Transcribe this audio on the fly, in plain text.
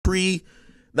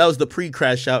the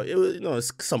pre-crash out. It was,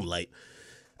 it's something light.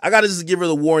 I gotta just give her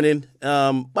the warning.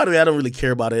 By the way, I don't really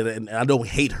care about it, and I don't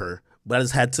hate her, but I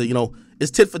just had to,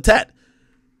 it's tit for tat.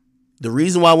 The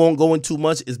reason why I won't go in too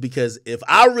much is because if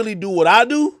I really do what I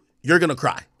do, you're gonna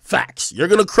cry. Facts. You're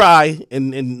gonna cry,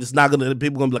 and it's not gonna.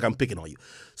 People gonna be like, I'm picking on you.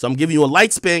 So I'm giving you a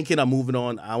light spanking. I'm moving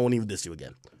on. I won't even diss you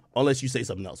again, unless you say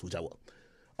something else, which I will.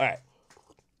 All right.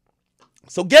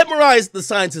 So get Mariah the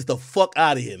Scientist the fuck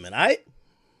out of here, man. All right.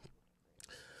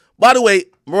 By the way,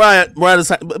 Mariah the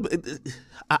Scientist.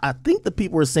 I think the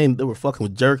people were saying they were fucking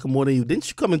with Jericho more than you. Didn't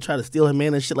you come and try to steal her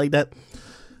man and shit like that?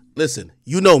 Listen,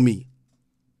 you know me.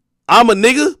 I'm a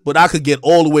nigga, but I could get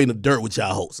all the way in the dirt with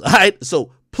y'all hoes. All right?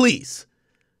 So please,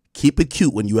 keep it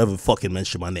cute when you ever fucking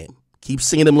mention my name. Keep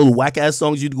singing them little whack-ass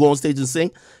songs you go on stage and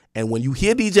sing. And when you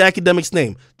hear DJ Academics'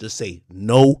 name, just say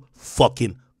no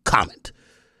fucking comment.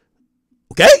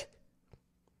 Okay?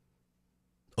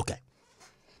 Okay.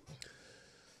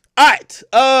 All right.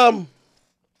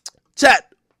 Chat.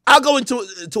 I'll go into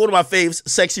one of my faves,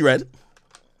 Sexy Red.